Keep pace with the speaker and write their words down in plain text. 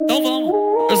Então vamos,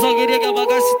 eu só queria que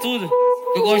apagasse tudo.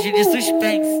 Eu gosto de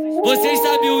suspense. Vocês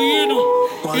sabem o hino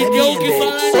e tem o que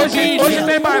falar Hoje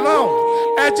tem bailão,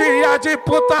 é dia de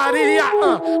putaria.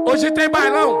 Hoje tem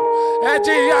bailão, é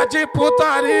dia de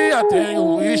putaria. Tem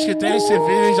uísque, tem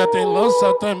cerveja, tem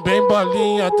lança, também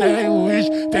balinha. Tem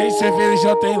uísque, tem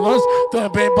cerveja, tem lança,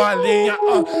 também balinha.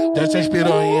 Desce as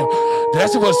piranha,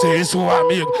 desce você e seu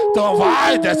amigo. Então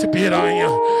vai, desce piranha,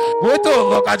 muito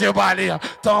louca de balinha.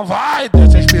 Então vai,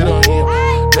 desce as piranha,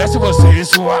 desce você e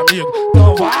seu amigo.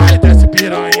 Então vai, desce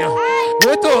piranha,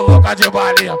 muito louca de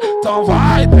balinha. Então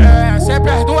vai, desce, é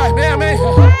pras duas mesmo, hein?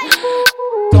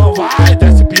 Então vai,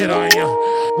 desce piranha,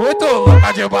 muito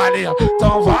louca de balinha.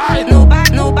 Então vai. No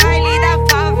baile da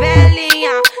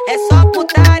favelinha é só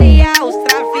putaria. Os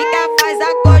trafica faz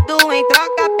acordo em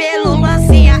troca pelo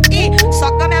lancinha. E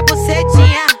soca minha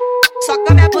bucetinha,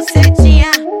 soca minha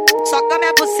bucetinha, soca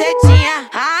minha bucetinha.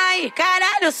 Ai,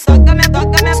 caralho, soca minha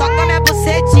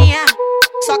bucetinha,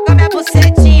 soca minha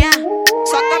bucetinha,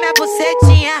 soca minha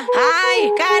bucetinha.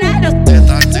 Ai, caralho.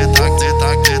 Tenta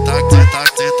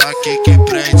que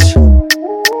prende,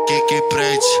 que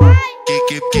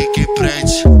prende, que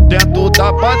prende. Dentro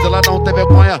da base ela não tem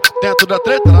vergonha, dentro da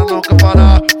treta ela não quer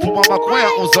parar. Fuma maconha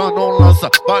usando um lança,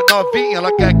 vai novinha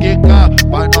ela quer quicar.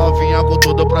 Vai novinha com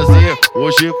todo prazer,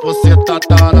 hoje você tá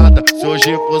tarada. Se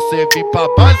hoje você vir pra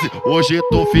base, hoje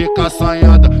tu fica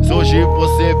assanhada. Se hoje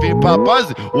você vir pra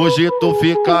base, hoje tu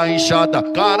fica inchada.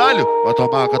 Caralho, vai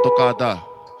tomar catucada,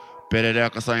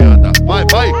 perereca assanhada. Vai,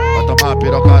 vai tomar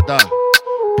pirocada,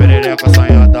 perereca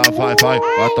assanhada. Vai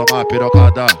tomar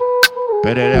pirocada,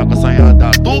 perereca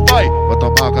assanhada. Tu vai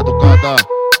tomar caducada,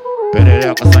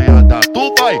 perereca assanhada.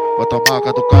 Tu vai tomar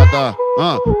caducada,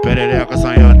 perereca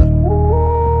assanhada.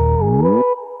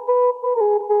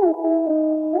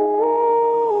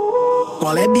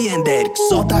 Qual é bien, Derik?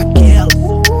 Solta aquela.